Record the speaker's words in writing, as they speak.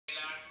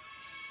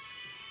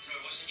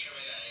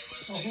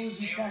Oh, who's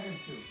he talking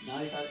to? No,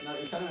 he's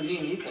talking to me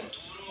and Lito.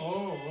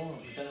 Oh.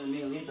 He's talking to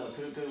me and Lito.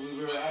 Because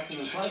we were asking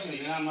him questions,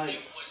 and I'm like,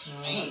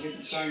 I'm going to get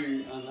this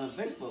on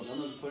Facebook. I'm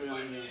going to put it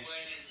on the...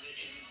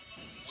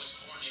 Was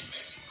born in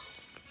Mexico.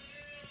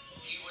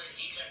 He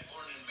got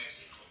born in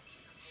Mexico.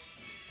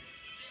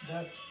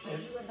 That's it.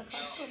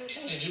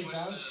 It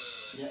was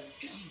Yeah,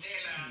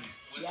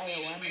 they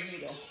wanted me to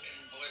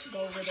go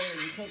over there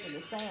and take her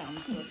to Sam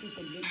so she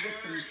could get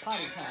some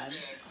potty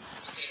pads.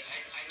 Okay,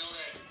 I know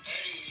that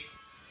Eddie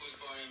was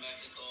born in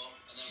Mexico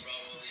and then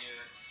brought over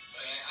here,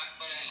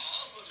 but I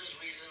also just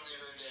recently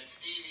heard that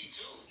Stevie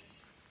too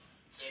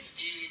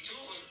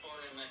was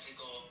born in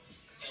Mexico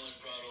and was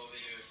brought over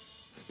here.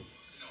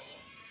 No,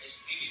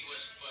 Stevie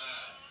was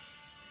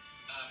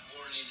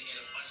born in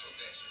El Paso,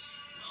 Texas.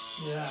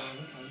 Yeah.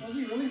 Was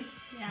he really?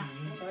 Yeah.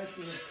 Nice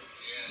to hear.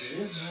 It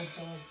is not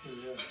possible,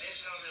 yeah. But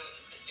that's how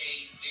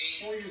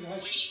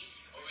we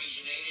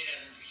originated,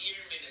 and here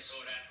in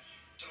Minnesota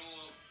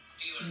through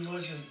Tio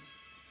Antonio.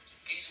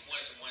 This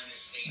was the one that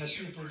stayed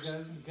here first.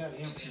 Got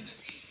him. And then the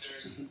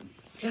sisters.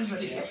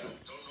 Somebody I don't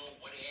know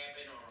what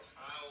happened or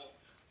how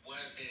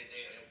was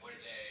where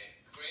the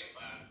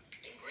grandpa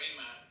and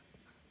grandma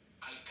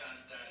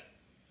Alcantar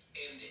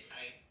ended.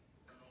 I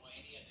don't know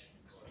any of that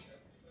story.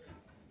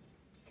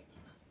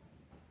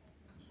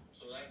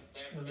 So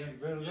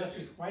that's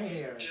his white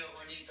hair. Tio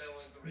Juanita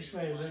was the That's reason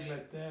why he why looked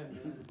like that.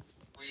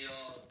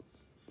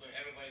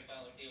 everybody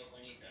followed Tio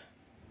Juanita.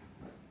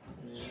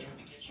 Yeah. Yes,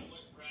 because she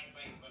was brought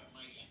by my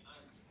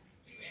aunt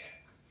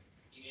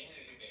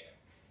Rivera.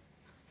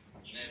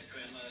 And that's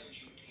grandma,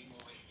 she came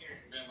over here,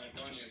 Grandma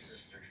Antonia's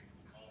sister.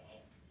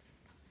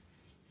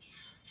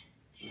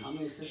 How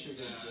many sisters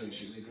did the grandma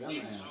This is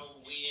have? how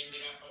we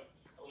ended up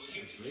over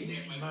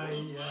here. My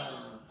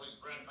was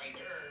brought by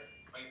her,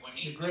 by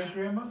Juanita. The great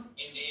grandma?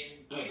 And then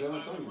No, I Grandma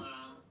found Antonia.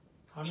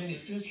 How many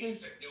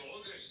sisters? The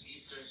older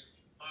sisters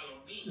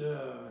followed me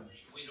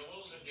with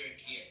all of their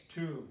kids.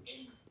 Two.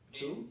 And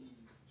Two?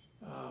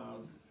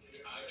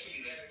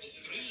 actually, the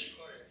three.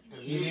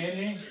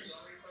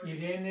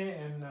 Irene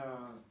and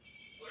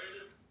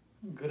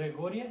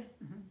Gregoria?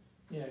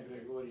 Yeah,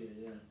 Gregoria,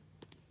 yeah.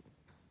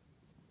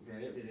 Is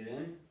that it? Did it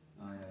end?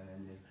 Oh, yeah, it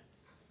ended.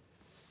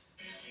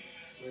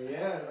 Well,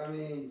 yeah, I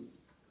mean,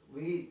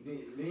 me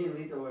and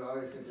Lito would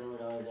always sit there and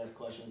would always ask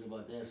questions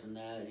about this and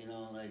that, you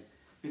know, like,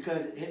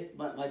 because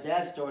my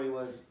dad's story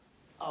was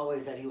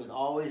always that he was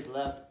always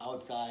left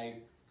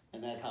outside,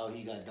 and that's how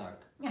he got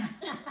dark. You know?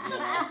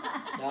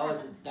 That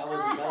was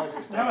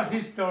his story. That was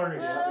his story.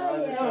 Yeah, that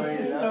was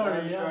his story. That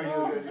was his story, That yeah.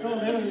 was his story.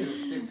 He was gonna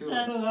stick to it.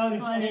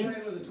 That's funny.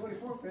 It was a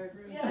 24-pack,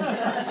 really.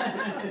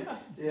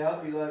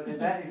 Yeah, you in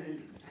fact,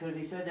 because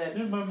he said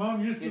that. My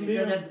mom used to He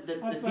said live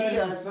that outside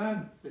of the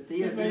sun. the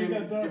Tias That's why he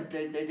got dark.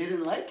 they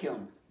didn't like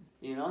him.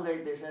 You know,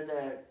 they said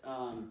that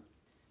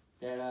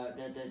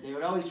they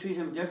would always treat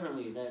him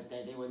differently. That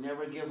they would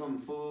never give him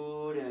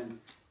food and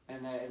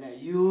that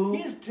you.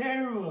 He's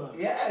terrible.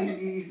 Yeah,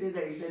 he said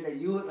that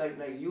you would like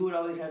you would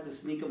always have to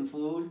sneak him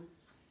food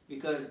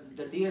because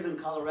the Tias in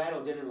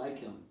Colorado didn't like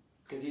him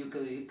because he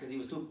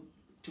was too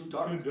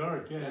dark. Too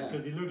dark, yeah,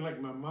 because he looked like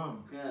my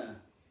mom. Yeah,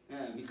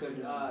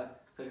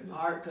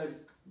 because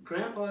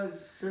Grandpa's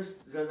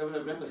sisters, they were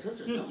Grandpa's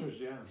sisters. Sisters,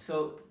 no? yeah.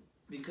 So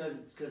because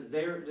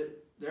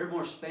they're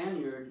more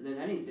Spaniard than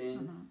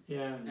anything,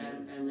 Yeah.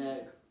 and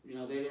that you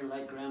know they didn't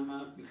like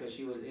Grandma because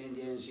she was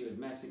Indian, she was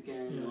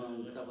Mexican, you know,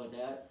 and stuff like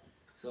that.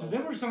 So They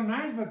were so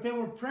nice, but they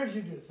were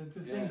prejudiced at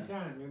the same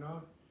time, you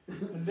know.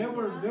 And they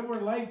were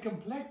light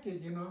complected,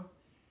 you know,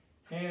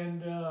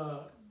 and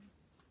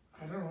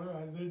I don't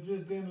know, they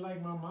just didn't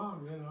like my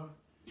mom, you know.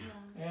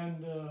 Yeah.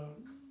 And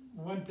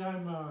one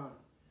time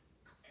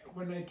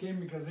when I came,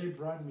 because they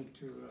brought me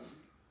to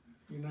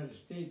United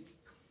States,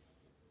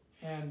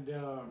 and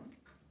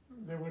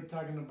they were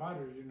talking about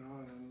her, you know,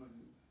 and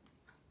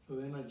so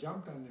then I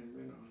jumped on them,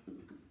 you know,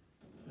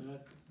 and I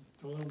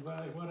told them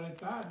about what I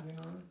thought, you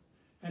know.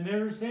 And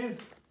ever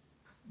since,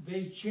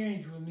 they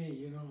changed with me,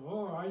 you know.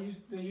 Oh,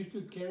 they used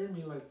to carry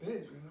me like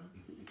this, you know.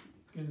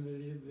 And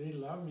they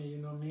love me, you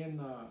know. Me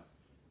and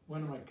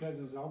one of my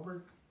cousins,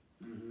 Albert,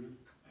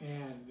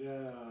 and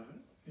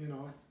you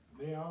know,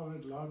 they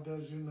always loved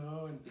us, you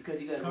know. And because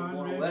you guys were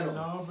Conrad born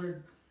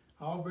and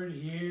Albert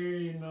here,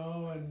 you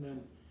know,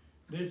 and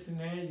this and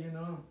that, you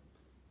know,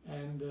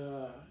 and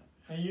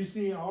you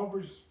see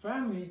Albert's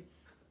family.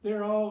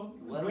 They're all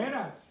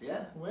güeras.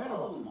 Yeah,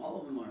 güeros.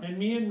 all of them are.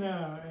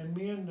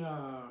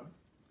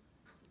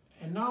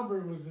 And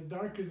Albert was the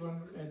darkest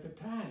one at the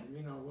time,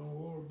 you know, when we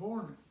were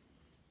born.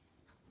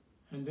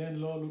 And then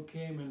Lolo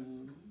came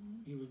and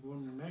he was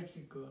born in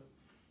Mexico.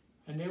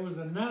 And there was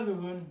another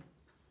one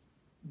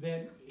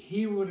that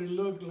he would have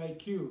looked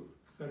like you,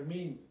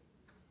 Fermin.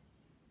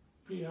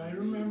 I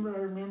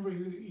remember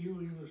he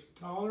was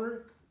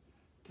taller,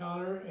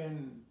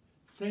 and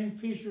same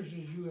features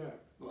as you have.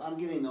 Well, I'm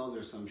getting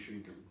older, so I'm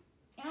shrinking.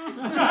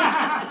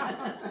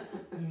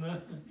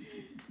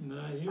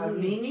 No, he would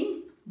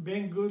Armini?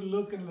 been good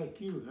looking like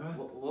you, huh?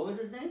 What was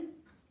his name?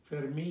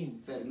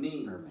 Fermin.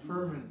 Fermin.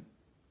 Fermin.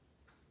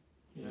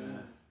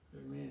 Yeah,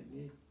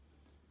 Fermin.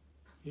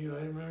 I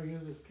remember he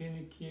was a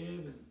skinny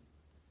kid, and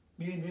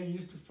me and him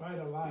used to fight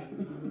a lot.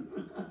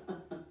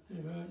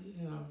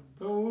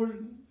 But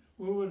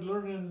we were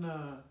learning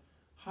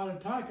how to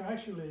talk.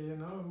 Actually,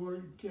 we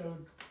were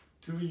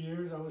 2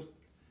 years.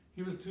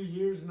 He was 2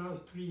 years, and I was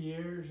 3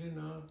 years.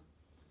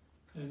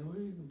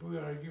 And we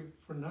argued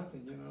for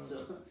nothing.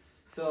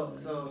 So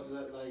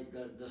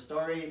the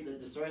story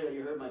that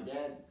you heard my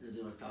dad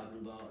was talking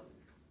about.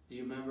 Do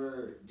you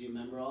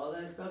remember all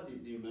that stuff? Do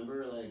you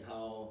remember like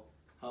how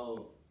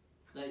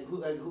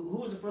who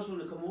was the first one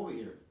to come over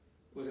here?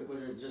 Was it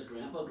just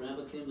Grandpa?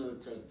 Grandpa came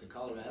to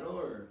Colorado,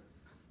 or?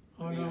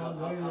 Oh, I mean, no,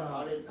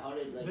 how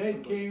did like? they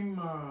came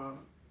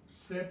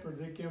separate.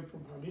 They came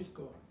from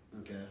Jalisco,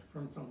 Okay.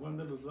 from San Juan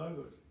de los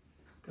Lagos,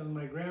 because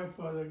my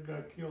grandfather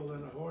got killed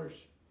on a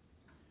horse,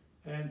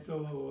 and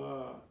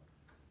so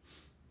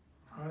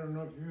I don't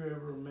know if you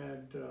ever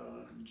met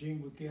Gene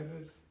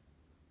Gutierrez.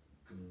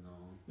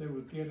 No. The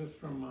Gutierrez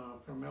from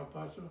El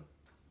Paso.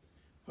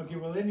 Okay,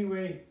 well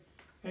anyway,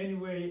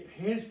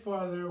 his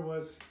father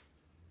was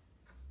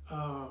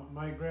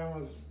my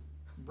grandma's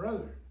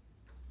brother.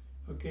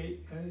 Okay,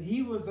 and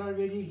he was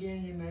already here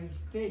in the United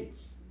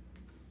States.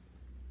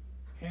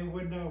 And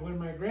when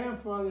my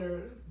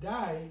grandfather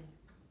died,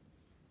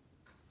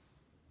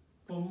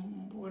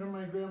 what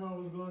my grandma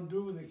was going to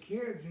do with the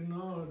kids,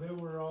 they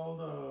were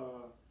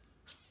all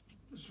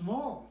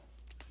small,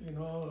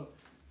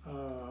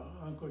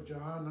 Uncle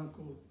John,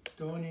 Uncle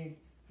Tony,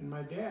 and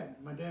my dad.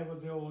 My dad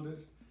was the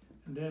oldest,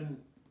 and then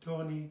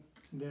Tony,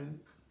 and then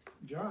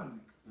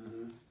John.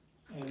 Mm-hmm.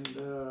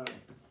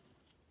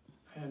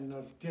 And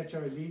Tia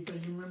Chabelita,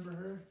 you remember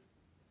her?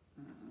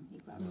 He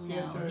probably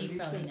Tia no, he Chabelita,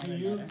 probably do never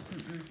you? met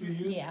her. Do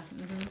you? Yeah.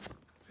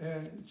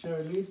 And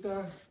Chabelita,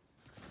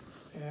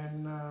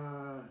 and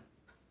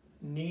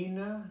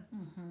Nina,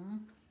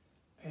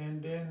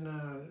 and then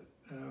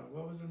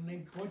what was her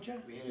name? Pocha?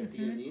 We had a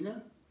Tia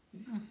Nina.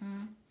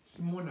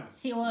 Simona.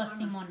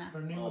 Simona.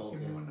 Her name was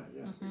okay. Simona.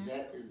 Yeah. Is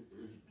that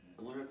is?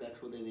 I wonder if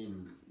that's what they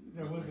named.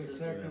 There my was a sister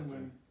second after.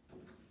 one.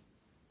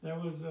 That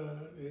was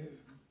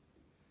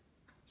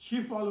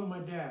she followed my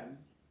dad.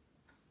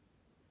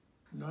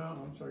 No,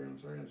 I'm sorry.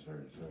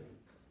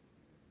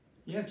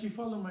 Yeah, she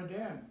followed my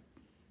dad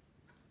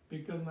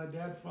because my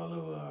dad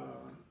followed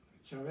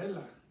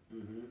Chavela.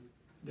 Mm-hmm.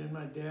 Then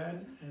my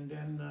dad, and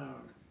then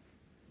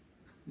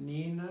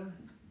Nina.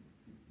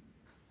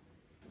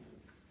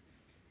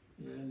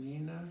 Yeah,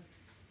 Nina,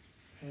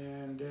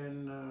 and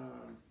then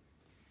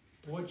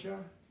Pocha,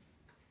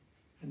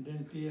 and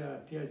then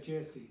Tia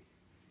Jessie.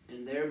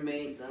 And their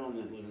main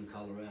settlement was in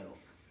Colorado.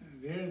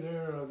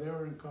 They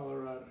were in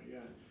Colorado, yeah.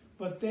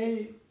 But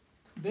they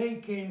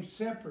came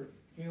separate.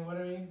 You know what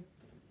I mean?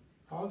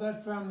 All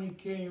that family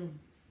came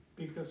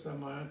because of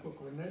my Uncle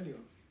Cornelio.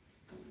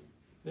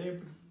 They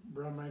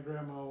brought my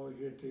grandma over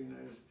here to the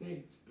United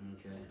States.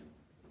 Okay.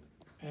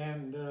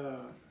 And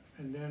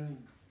then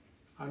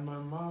on my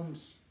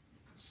mom's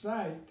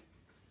side,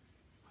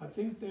 I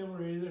think they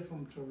were either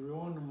from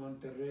Torreon or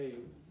Monterrey,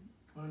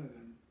 one of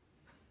them.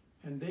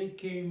 And they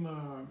came,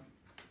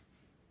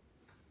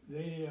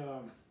 they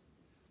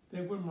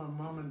where my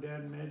mom and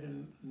dad met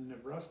in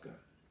Nebraska,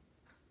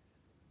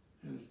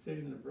 in the state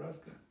of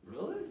Nebraska.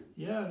 Really?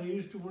 Yeah, they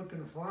used to work in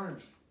the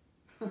farms,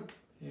 I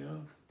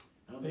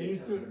don't They think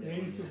used I've to heard that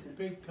one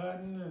pick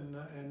cotton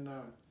and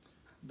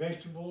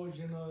vegetables.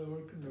 They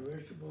work in the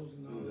vegetables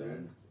and all that.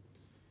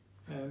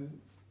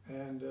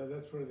 And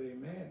that's where they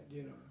met.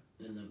 yet.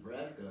 In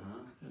Nebraska,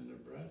 huh? In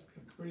Nebraska,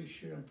 I'm pretty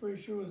sure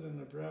it was in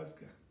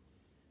Nebraska.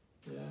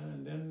 Yeah,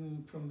 and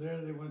then from there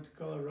they went to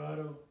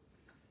Colorado,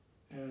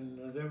 and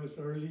that was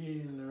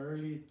in the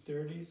early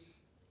 30s.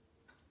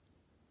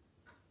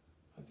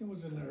 I think it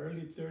was in the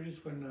early 30s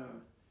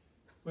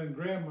when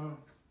Grandma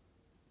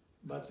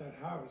bought that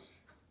house,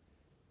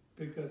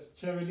 because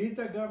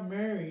Chabelita got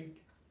married,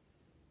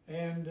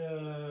 and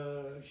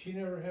she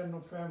never had no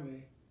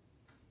family,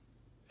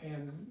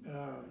 and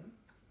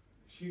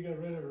she got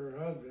rid of her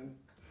husband.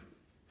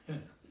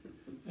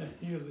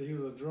 he was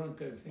a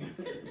drunk, I think.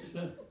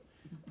 So,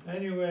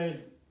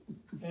 anyway,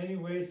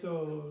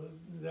 so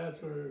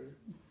that's where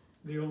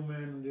the old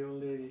man and the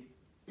old lady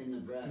In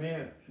Nebraska.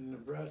 met in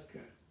Nebraska.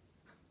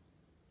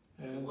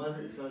 And It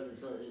wasn't so.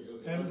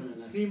 It and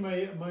wasn't see,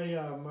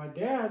 my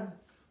dad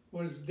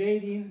was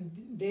dating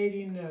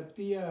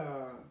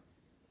Tia.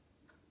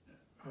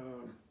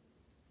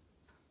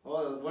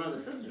 Oh, one of the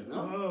sisters, no?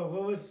 Oh,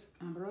 what was?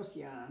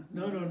 Ambrosia.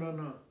 No.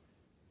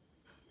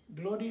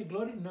 Gloria,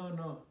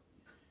 no.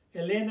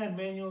 Elena and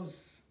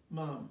Manuel's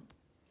mom.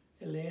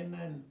 Elena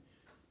and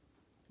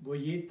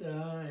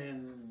Goyita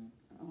and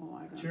Oh,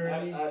 I don't know.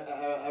 Shirley.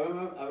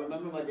 I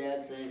remember my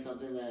dad saying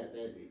something that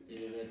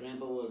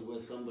Grandpa was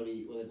with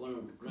somebody, like one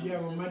of Grandpa's Yeah,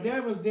 well, sisters. my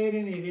dad was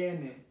dating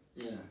Irene,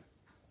 Yeah.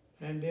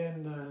 and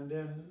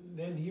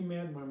then he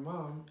met my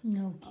mom,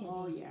 No kidding.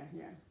 Oh,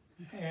 yeah.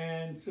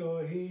 and so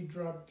he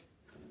dropped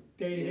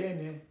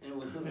Irene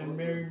and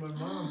married my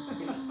mom.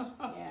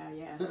 Yeah.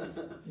 Yeah.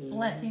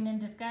 Blessing in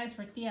disguise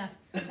for Tia.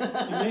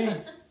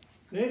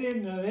 They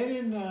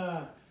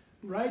didn't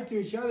write to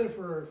each other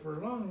for a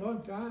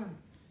long time.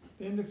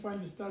 Then they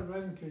finally started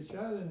writing to each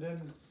other, and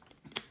then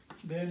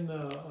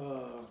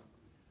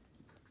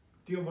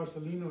Tio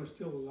Marcelino is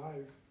still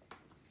alive.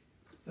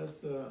 That's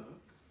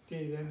Tia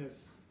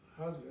Irene's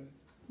husband.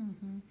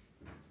 Mm-hmm.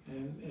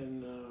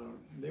 And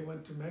they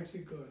went to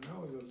Mexico, and I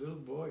was a little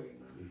boy, you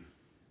know.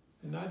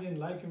 And I didn't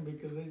like him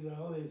because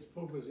all they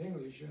spoke was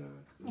English, you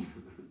know.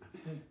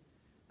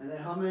 And then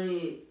how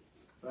many,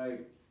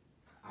 like,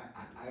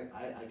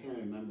 I can't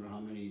remember how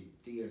many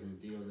tias and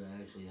tios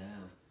I actually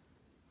have.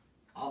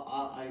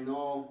 I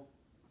know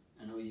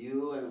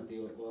you, I know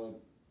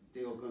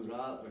Tio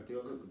Conrado, or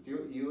Tio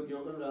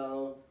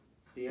Conrado,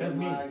 Tia That's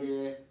me.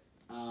 Maggie,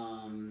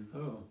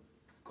 Oh,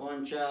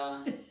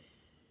 Concha,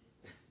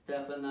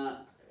 Stefana,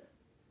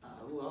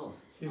 who else?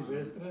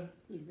 Silvestre,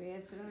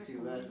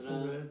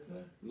 Silvestra,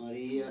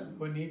 Maria,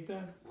 Juanita,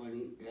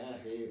 yeah,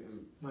 sí,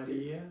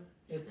 Maria,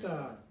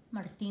 esta,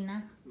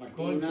 Martina. Martina.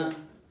 Concha.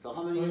 So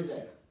how many is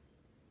that?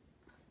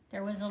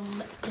 There was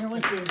okay,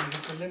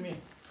 let me,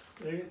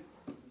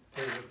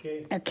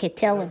 okay. Okay,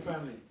 tell My him.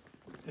 family.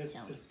 Tell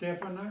him.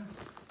 Stefana,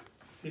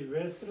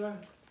 Silvestra,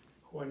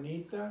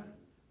 Juanita,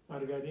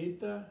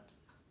 Margarita,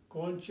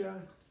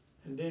 Concha,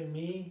 and then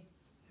me,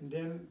 and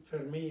then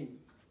Fermin.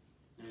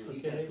 And he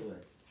Okay. passed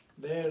away.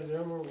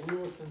 We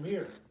were from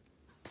here.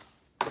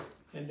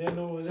 And then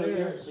over So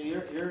there,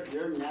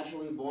 you're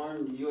naturally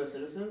born U.S.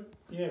 citizen?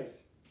 yes,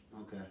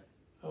 Okay.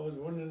 I was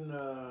born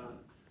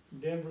in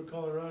Denver,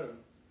 Colorado.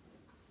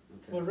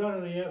 Okay. Well, right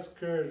on the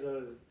outskirts,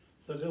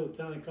 it's a little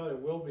town, they call it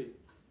Wilby,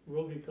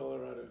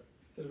 Colorado.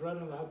 It's right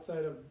on the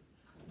outside of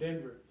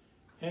Denver.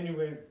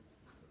 Anyway,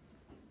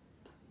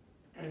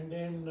 and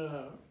then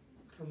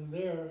from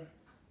there,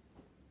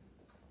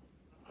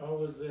 I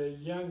was the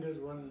youngest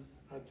one,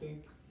 I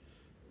think.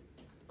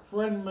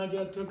 When my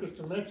dad took us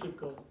to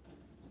Mexico,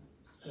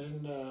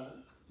 and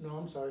no,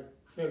 I'm sorry,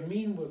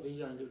 Fermin was the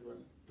youngest one.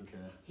 Okay.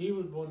 He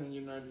was born in the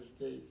United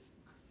States.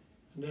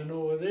 And then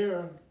over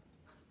there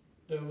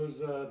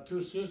was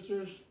two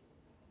sisters,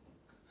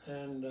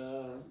 and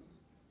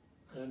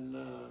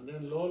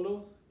then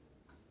Lolo,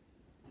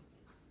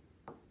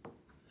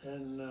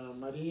 and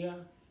Maria,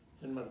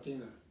 and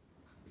Martina.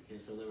 Okay,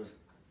 so there was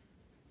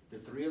the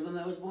three of them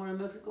that was born in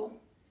Mexico?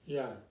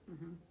 Yeah,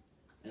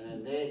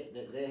 And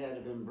then they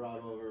had been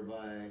brought over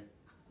by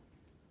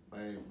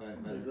the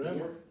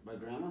grandma. tias? By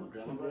grandma?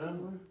 Grandma brought them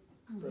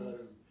over? brought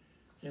him.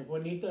 And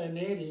Juanita and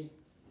Eddie,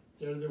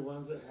 they're the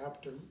ones that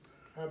helped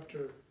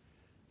her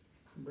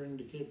bring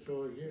the kids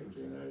over here to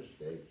the United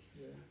States.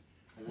 Yeah.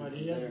 And then from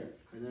Maria, there-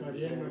 and then from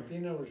Maria and there-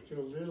 Martina were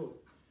still little.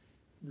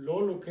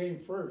 Lolo came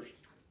first,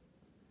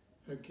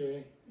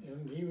 okay,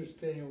 and he was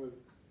staying with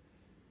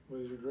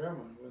your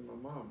grandma, with my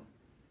mom.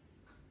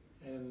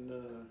 And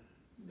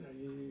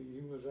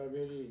he was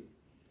already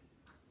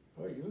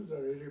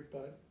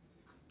about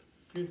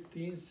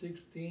 15,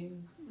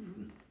 16,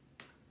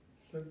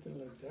 something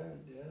like that,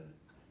 yeah.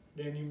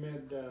 Then he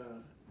met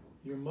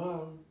your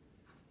mom,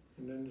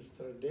 and then they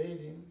started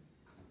dating,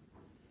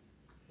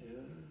 yeah.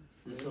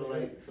 And so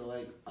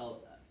like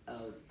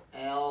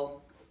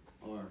Al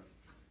or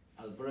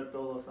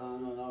Alberto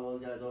Lozano and all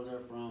those guys, those are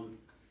from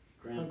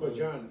Grandpa's... Uncle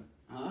John,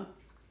 Huh?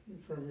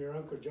 from your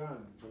Uncle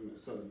John.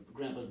 So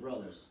Grandpa's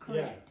brothers.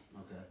 Correct.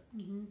 Okay.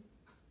 Mm-hmm.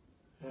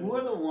 And Who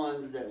are the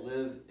ones that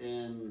live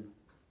in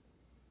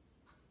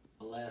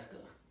Alaska?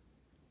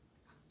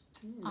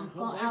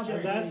 Uncle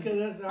Albert. Alaska,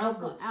 that's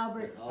Uncle Albert.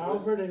 Albert. That's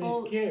Albert and his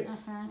Oh, kids.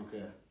 uh-huh.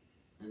 Okay.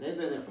 And they've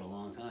been there for a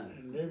long time.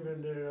 And they've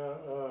been there,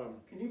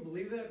 Can you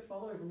believe that?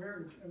 All the way from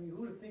here. I mean,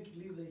 who would think you'd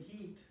leave the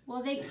heat?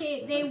 Well,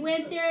 they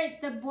went there.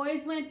 The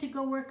boys went to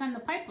go work on the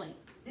pipeline.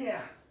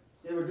 Yeah.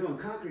 They were doing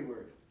concrete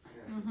work.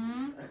 Yes.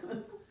 Mm-hmm.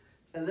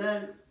 And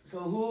then, so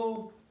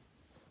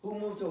who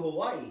moved to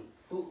Hawaii?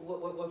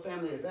 What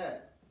family is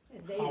that?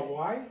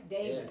 Hawaii?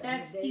 David.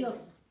 That's Theo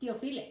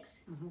Felix.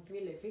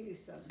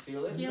 Felix' son.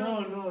 Felix? Felix No,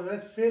 is- no,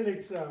 that's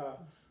Felix,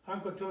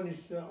 Uncle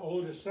Tony's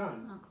oldest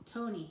son. Uncle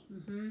Tony.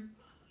 Mm-hmm.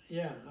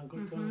 Yeah,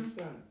 Uncle Tony's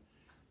son.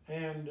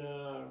 And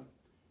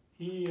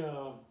he,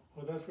 well,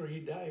 that's where he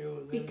died. Oh,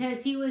 then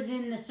Because he was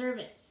in the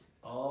service.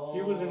 Oh.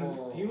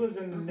 he was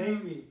in the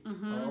Navy.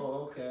 Mm-hmm.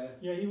 Oh, okay.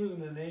 Yeah, he was in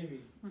the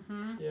Navy.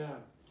 Mm-hmm. Yeah,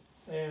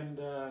 and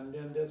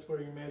then that's where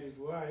he met his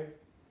wife,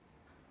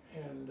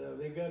 and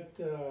they got,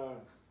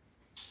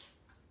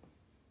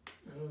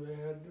 they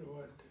had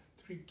what,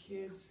 3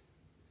 kids.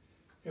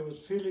 It was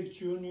Felix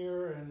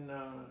Jr. and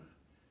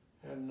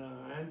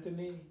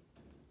Anthony,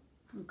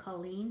 And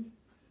Colleen.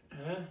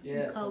 huh?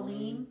 Yeah.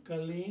 Colleen.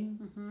 Colleen,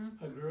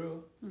 Mm-hmm. a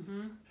girl,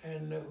 Mm-hmm.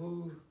 and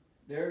who?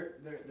 They're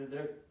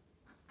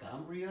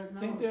Cambrias now? I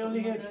think or they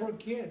only something had like 4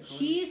 kids.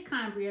 She's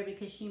Cambria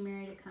because she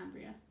married a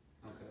Cambria.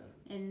 that?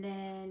 Okay. And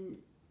then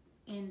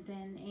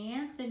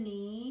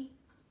Anthony,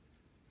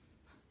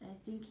 I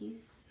think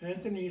he's,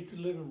 Anthony used to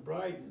live in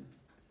Brighton,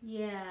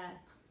 yeah.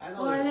 I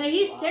know Well, there's a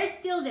he's lot. they're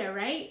still there,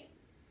 right?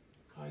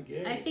 I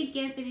guess. I think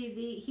Anthony,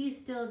 he's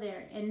still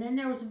there. And then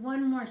there was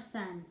one more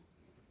son.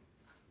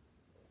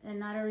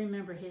 and I don't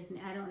remember his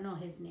name. I don't know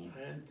his name.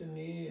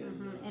 Anthony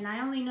And I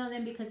only know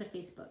them because of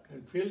Facebook.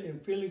 and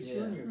Felix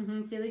Yeah.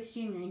 Jr. Felix Jr.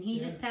 And he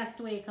Yeah. just passed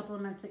away a couple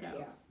of months ago.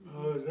 Yeah.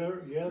 Oh, is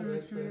that? Yeah,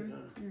 that's right.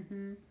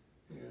 Huh?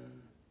 Yeah.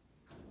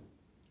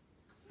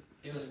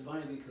 It was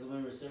funny because when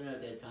we were sitting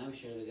at that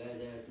timeshare, the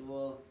guys asked,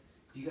 "Well,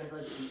 do you guys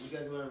want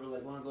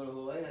to go to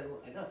Hawaii?" I go,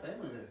 "I got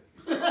family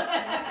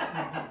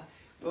there."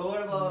 Well,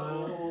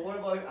 what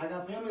about? I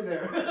got family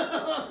there.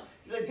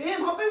 He's like, "Damn,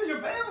 how big is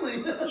your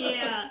family?"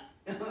 Yeah.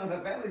 My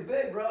family's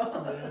big, bro.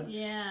 Yeah.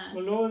 Yeah.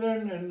 Well, over there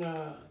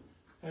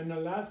in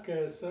Alaska,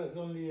 it's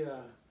only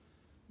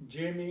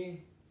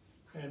Jamie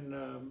and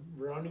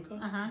Veronica.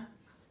 Uh-huh.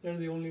 They're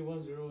the only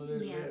ones that are over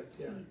there Yeah. left.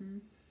 Yeah.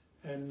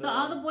 And So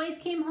all the boys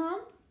came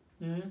home?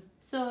 mhm.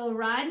 So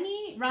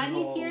Rodney's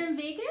No. here in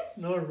Vegas?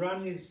 No,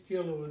 Rodney's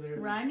still over there.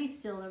 Rodney's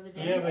still over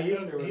there. Yeah, but I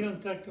thought there he was-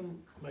 don't talk to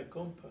my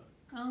compa.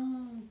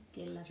 Oh,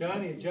 que la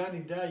Johnny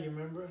paz. died. You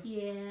remember?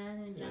 Yeah,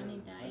 and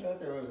Johnny I died. thought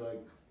there was like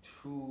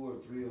 2 or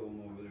 3 of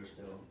them over there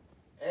still,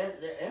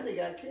 and they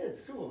got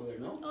kids too over there.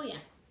 No? Oh yeah.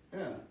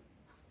 Yeah.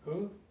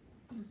 Who?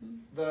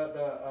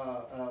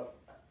 The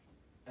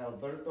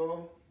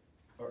Alberto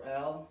or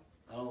Al.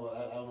 I don't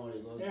know what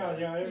he goes Yeah, by.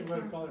 yeah.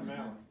 Everybody call him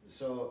Al.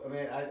 So I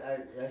mean,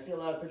 I see a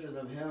lot of pictures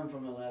of him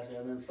from Alaska,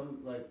 and then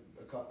some like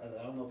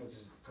I don't know if it's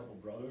just a couple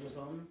brothers or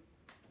something,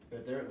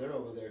 but they're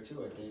over there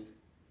too. I think.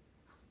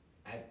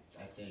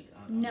 I think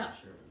I'm No. not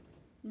sure.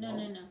 No.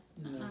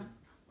 No.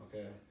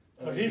 Okay.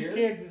 Are Of they his here?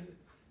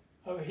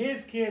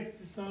 kids,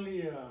 it's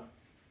only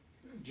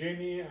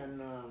Jamie and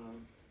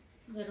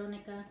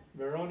Veronica.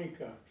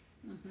 Veronica,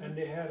 and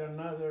they had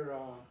another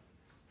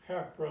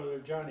half brother,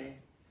 Johnny,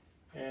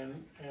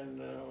 and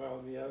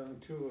well, the other one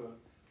too,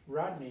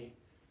 Rodney,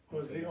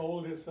 was Okay. the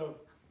oldest of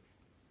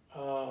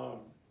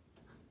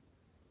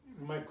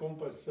my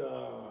compa's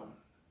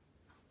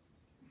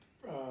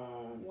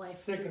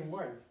Wife. second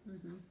wife.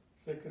 Mm-hmm.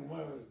 Second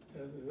wife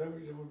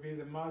would be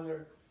the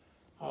mother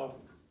of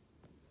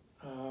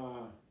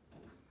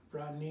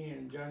Rodney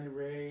and Johnny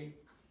Ray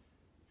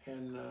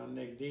and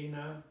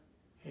Negdina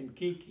and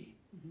Kiki.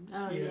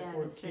 Oh She had yeah,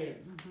 4 that's right.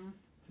 kids.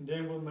 And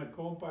then with my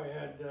compa, I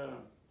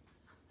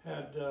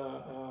had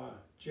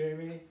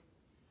Jamie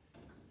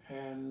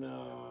and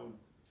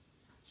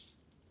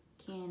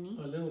Kenny.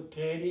 a little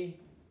Teddy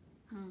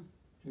Mm.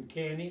 and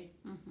Kenny.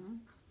 Mm-hmm.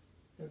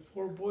 That's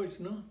 4 boys,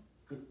 no?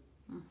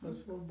 That's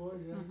 4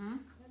 boys, yeah. Mm-hmm.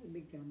 That's a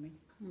big family.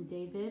 And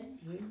David.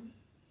 Yeah.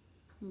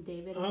 And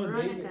David Oh, and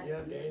David, Veronica.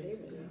 yeah, David,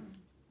 David,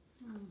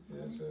 yeah. Mhm.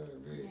 That's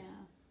Yeah.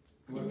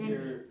 What's And then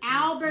your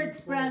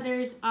Albert's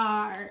brothers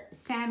are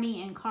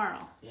Sammy and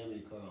Carl. Sammy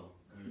and Carl?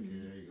 Okay,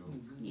 there you go.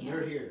 Yeah.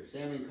 They're here.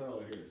 Sammy and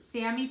Carl are here.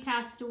 Sammy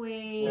passed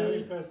away.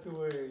 Sammy passed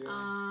away,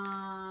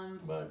 yeah.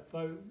 About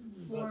About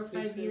 4 or 6,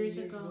 5 7 years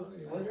ago.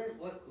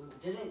 yeah.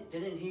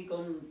 Didn't he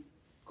go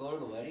to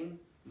the wedding?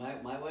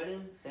 My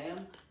wedding,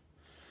 Sam?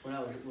 When I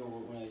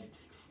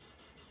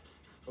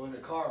or was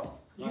it Carl?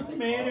 No, I You think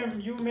met Carl. him.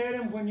 You met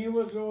him when he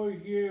was over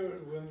here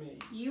with me.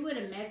 You would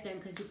have met them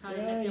because you probably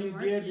Yeah, met them you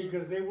working. did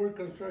because they were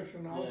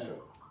construction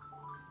also.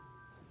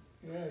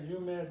 Yeah, you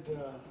met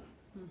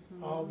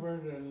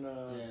Albert and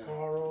Yeah.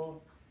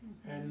 Carl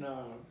and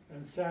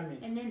Sammy.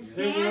 And then They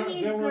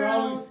Sammy's were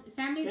girls. always-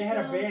 Sammy's they had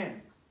a girls.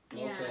 band.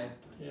 Yeah. Okay.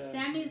 Yeah.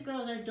 Sammy's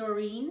girls are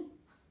Doreen.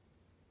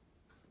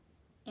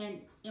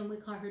 And we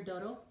call her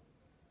Dodo.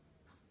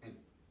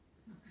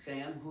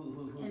 Sam?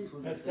 Who's the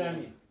That's Sam?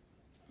 Sammy.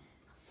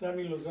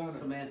 Sammy Lozano.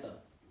 Samantha.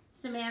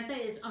 Samantha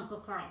is Uncle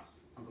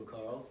Carl's. Uncle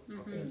Carl's? Mhm.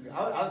 Okay.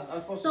 I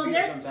was supposed So to be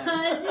there they're sometime.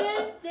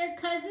 cousins. They're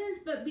cousins,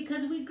 but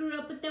because we grew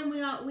up with them,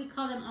 we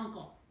call them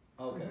Uncle.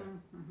 Okay.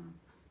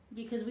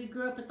 Because we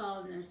grew up with all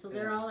of them, so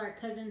they're Yeah. all our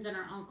cousins and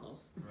our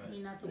uncles. Right. I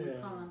mean, that's what Yeah.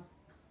 we call them.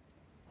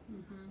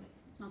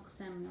 Uncle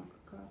Sam and Uncle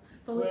Carl.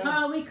 But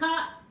Well-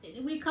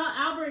 we call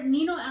Albert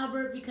Nino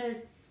Albert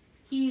because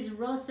he's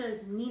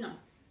Rosa's Nino,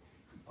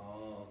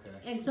 Oh, okay.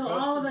 and so God-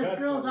 all of us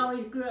Godfather. girls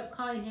always grew up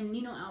calling him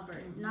Nino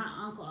Albert, not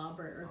Uncle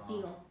Albert or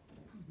Theo.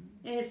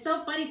 And it's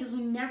so funny because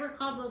we never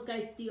called those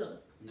guys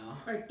Theos No.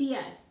 or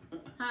Tias.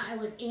 It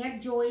was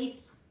Aunt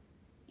Joyce,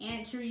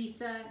 Aunt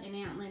Teresa, and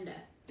Aunt Linda.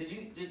 Did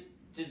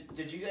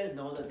you guys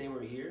know that they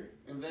were here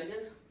in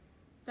Vegas?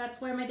 That's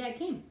where my dad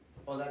came.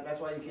 Oh, that's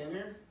why you came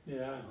here?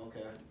 Yeah.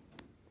 Okay.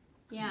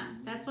 Yeah,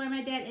 that's why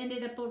my dad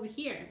ended up over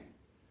here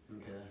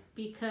Okay.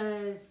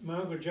 because My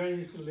Uncle John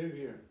used to live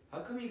here.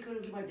 How come you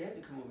couldn't get my dad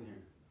to come over here?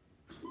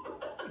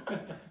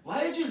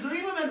 Why did you just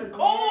leave him in the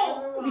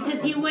cold?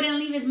 because he wouldn't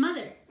leave his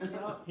mother.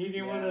 He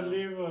didn't want to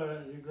leave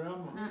your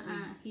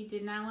grandma. He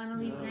did not want to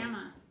leave No.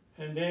 grandma.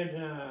 And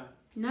then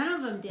None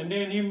of them did. and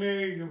then he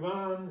married your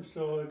mom,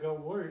 so it got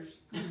worse.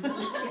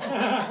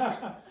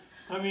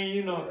 I mean,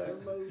 you know,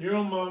 your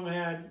own mom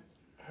had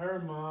her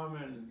mom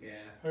and Yeah.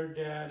 her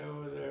dad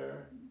over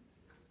there.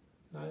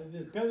 Now,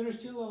 is Pedro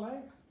still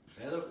alive?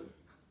 Pedro?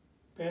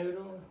 He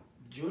was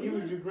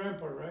Junior? your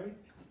grandpa, right?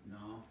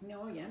 No.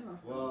 No, yeah, no.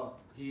 Well,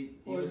 he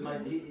Was was my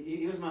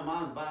he was my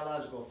mom's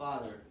biological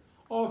father,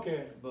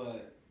 Okay.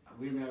 but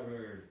we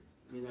never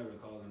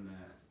called him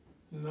that.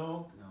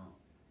 No. No.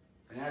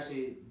 And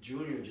actually,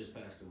 Junior just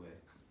passed away.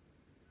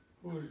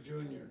 Who's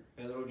Junior?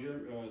 Pedro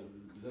Junior,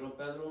 little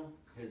Pedro,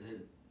 his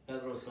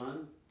Pedro's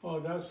son. Oh,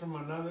 that's from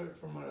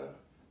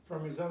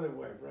from his other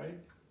wife, right?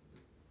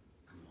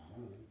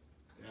 No.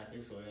 Yeah, I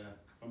think so. Yeah,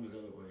 from his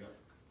other wife. Yeah.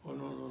 Oh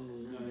no.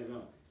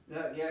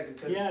 No. Yeah,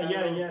 because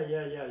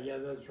Yeah.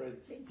 That's right.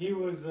 He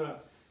was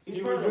He's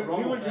he part was of the your,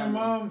 he Romo was your family.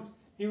 mom's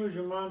he was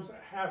your mom's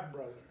half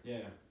brother. Yeah.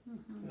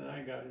 And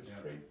I got it Yeah.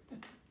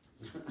 straight.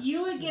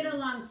 You would get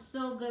along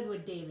so good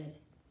with David.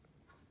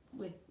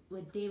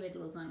 With David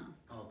Lozano.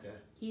 Okay.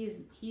 He's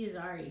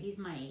he's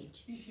my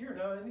age. He's here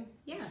now, isn't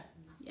he? Yeah.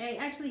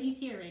 Yeah, actually he's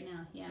here right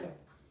now, yeah. Yeah.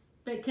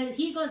 Because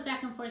he goes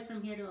back and forth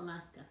from here to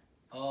Alaska.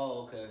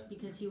 Oh, okay.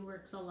 Because he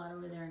works a lot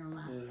over there in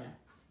Alaska. Yeah.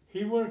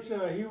 He works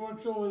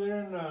over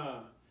there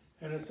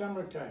in the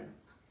summertime.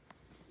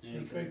 Yeah,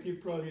 In fact, he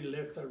probably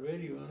left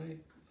already, won't he?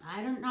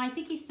 I don't know. I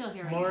think he's still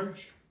here right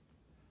March.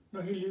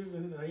 No, he lives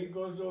in. He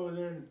goes over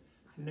there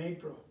in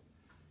April,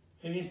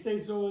 and he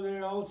stays over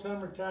there all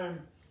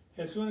summertime.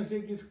 As soon as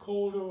it gets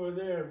cold over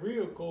there,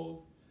 real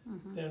cold, now.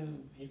 Mm-hmm.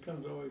 then he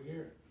comes over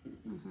here.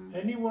 Mm-hmm.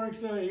 And he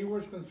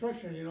works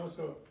construction,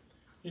 so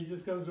he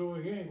just comes over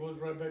here and goes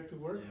right back to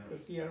work Yeah.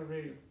 because he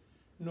already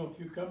know a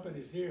few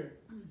companies here.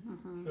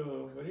 Mm-hmm.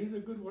 So, but he's a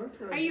good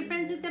worker. Are you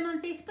friends with them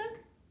on Facebook?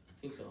 I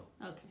think so.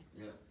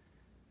 Okay.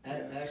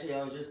 Actually,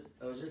 I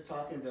was just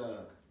talking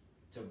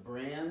to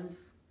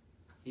Brands.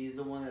 He's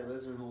the one that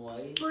lives in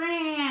Hawaii.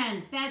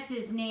 Brands, that's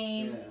his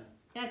name. Yeah.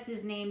 That's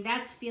his name.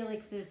 That's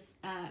Felix's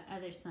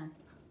other son.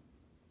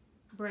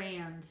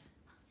 Brands.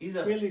 He's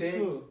a Felix big.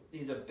 who?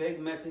 He's a big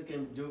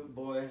Mexican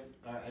boy.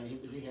 And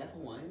is he half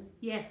Hawaiian?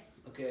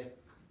 Yes. Okay.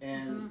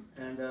 And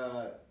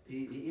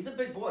he's a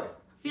big boy.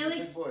 He's a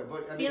Felix. big boy.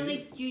 But I mean,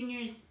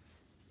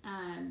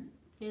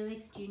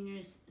 Felix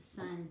Jr.'s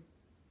son,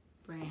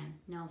 Brand.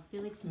 No,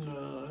 Felix.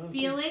 No, I don't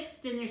Felix.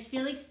 Then there's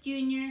Felix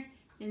Jr.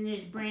 Then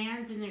there's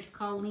Brands. And there's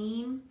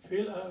Colleen. I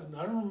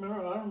don't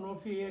remember. I don't know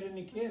if he had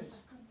any kids.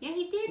 Yeah,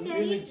 he did,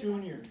 Daddy. Felix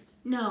Jr.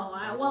 No,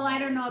 well, I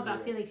don't know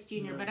about Felix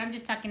Jr., but I'm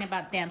just talking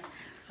about them.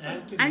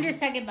 Anthony. I'm just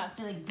talking about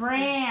Felix.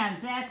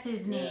 Brands, that's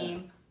his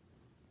name.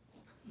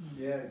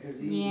 yeah, because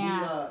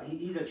Yeah.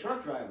 he's a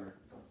truck driver.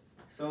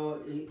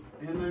 So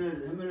him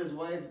and his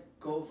wife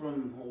go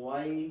from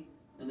Hawaii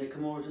and they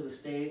come over to the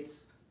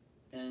States,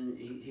 and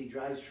he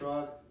drives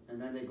truck,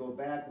 and then they go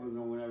back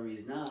whenever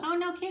he's not. Oh,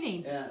 no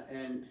kidding. Yeah,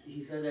 and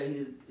he said that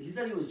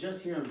he was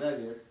just here in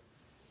Vegas,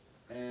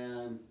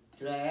 and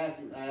cause I asked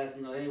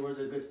him, hey, where's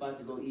a good spot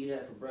to go eat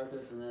at for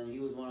breakfast? And then he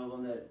was one of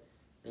them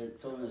that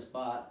told me a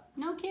spot.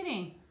 No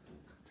kidding.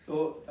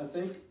 So I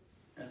think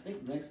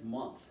next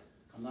month.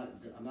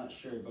 I'm not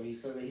sure, but he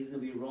said that he's gonna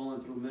be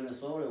rolling through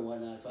Minnesota and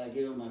whatnot. So I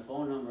gave him my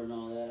phone number and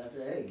all that. I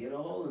said, hey, get a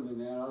hold of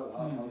me, man.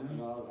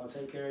 I'll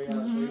take care of you.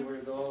 I'll show you where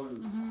to go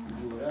and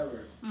do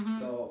whatever.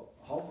 So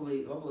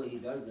hopefully he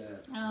does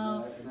that.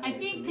 Oh, And then I get to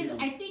think meet because him.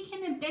 I think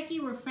him and Becky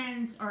were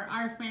friends or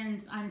are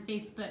friends on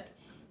Facebook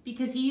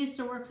because he used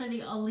to work for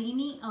the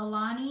Alani,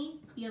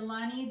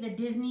 the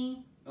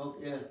Disney, Oh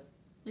yeah.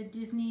 the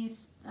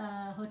Disney's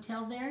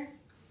hotel there.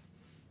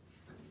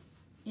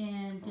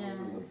 And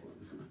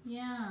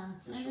yeah,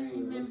 Just I show don't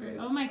you what it looks remember.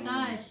 like. Oh my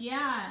gosh,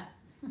 yeah,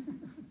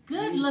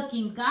 good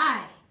looking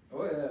guy.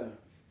 Oh yeah.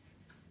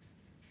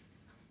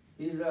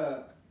 He's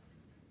But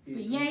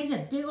yeah, he's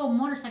a big old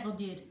motorcycle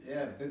dude.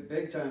 yeah,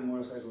 big time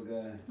motorcycle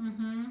guy.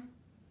 Mm-hmm.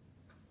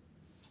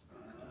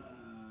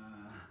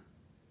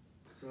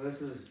 So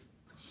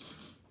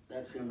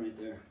that's him right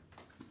there.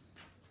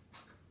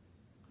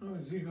 Oh,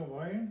 is he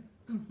Hawaiian?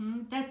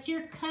 Mm-hmm. That's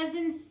your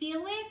cousin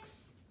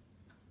Felix,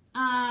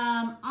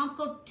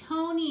 Uncle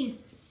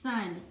Tony's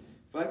son.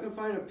 If I can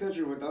find a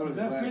picture without Is his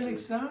that glasses.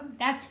 Felix's son?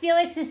 That's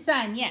Felix's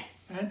son.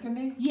 Yes.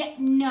 Anthony? Yeah.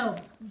 No.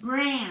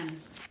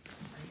 Brands.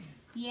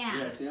 Yeah.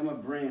 Yeah, see, I'm a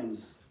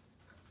Brands.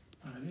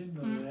 I didn't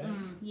know that.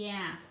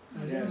 Yeah.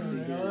 I Yeah, didn't see know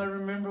that. here. All I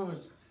remember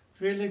was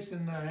Felix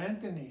and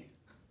Anthony.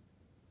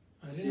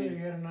 I didn't know See. you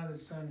had another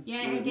son.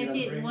 Yeah. Yeah, I guess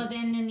yeah, it. Well,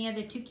 then, and the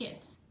other two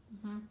kids.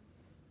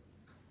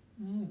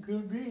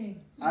 Could be.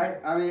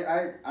 I mean,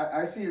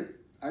 I see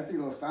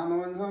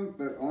Lozano in him,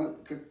 but only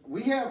cause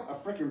we have a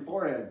freaking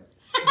forehead.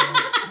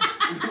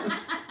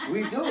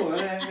 We do,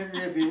 and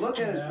if you look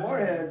at his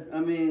forehead, I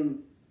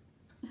mean,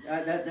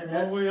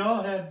 that's Well, we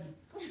all had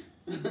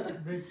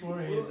big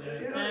foreheads.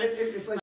 it's like.